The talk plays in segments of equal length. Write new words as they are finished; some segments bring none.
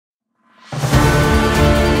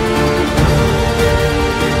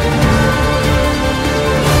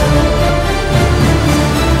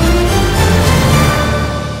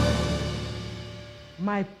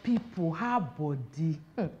My people, her body.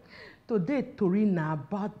 Today, Torina,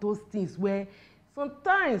 about those things where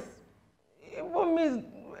sometimes even means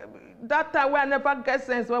that time where I never get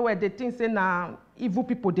sense where the things say now evil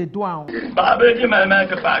people they do. Your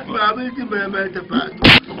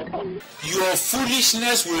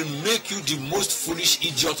foolishness will make you the most foolish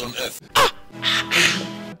idiot on earth.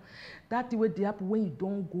 That's the way they happen when you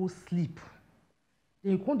don't go sleep.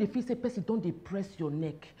 Then you can't feel say person don't they press your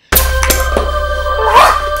neck.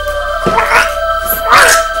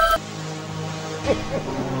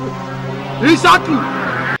 Exactly.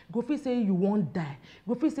 Go feel say you won't die.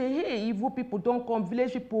 Go feel say, hey, evil people don't come,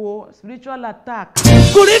 village people, spiritual attack.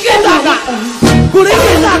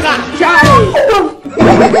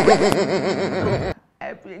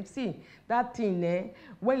 See, that thing,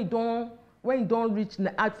 when you don't reach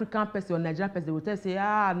the African person or Nigerian person, they will tell say,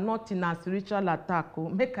 nothing a spiritual attack. Oh.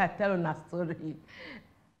 Make I tell you a story.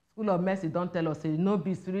 School of Mercy don't tell us, say, no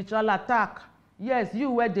be spiritual attack. Yes, you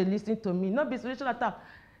where they listen to me, no be spiritual attack.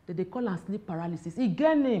 They call and sleep paralysis. He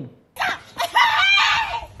get name.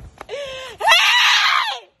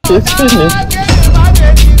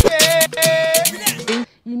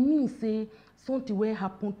 It means say something will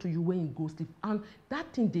happen to you when you go sleep, and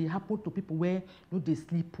that thing they happen to people where they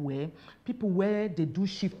sleep well, people where they do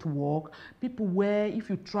shift work, people where if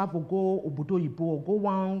you travel go obodo yibo or go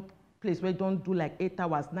one place where you don't do like 8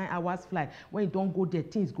 hours, 9 hours flight, when you don't go there,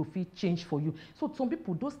 things go feel change for you. So some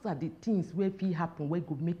people, those are the things where feel happen, where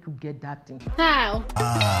go make you get that thing. How?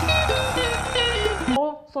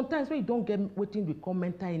 Or sometimes when you don't get what we call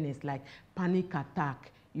mental illness like panic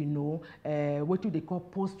attack, you know, what they call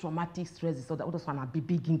post-traumatic stress disorder. All those one are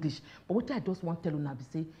big English. But what I just want to tell you now be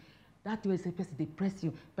say, that way say person they press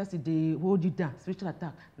you, person they hold you down, spiritual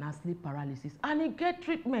attack, now sleep paralysis, and he get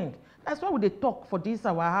treatment. That's why we talk for this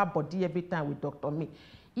our body every time with Dr. Me.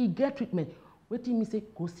 He get treatment. Waiting me say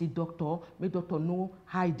go see doctor, make doctor know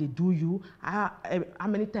how they do you, how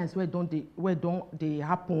many times where don't they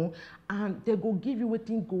happen, and they go give you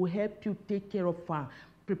waiting go help you take care of her.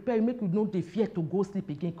 Prepare you, make you know they fear to go sleep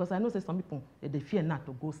again. Because I know say some people they fear not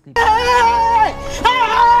to go sleep.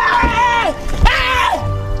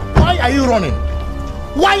 Why are you running?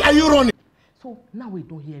 Why are you running? So now we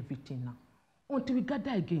don't hear everything now. Until we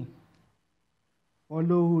gather again.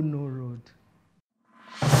 Follow no road.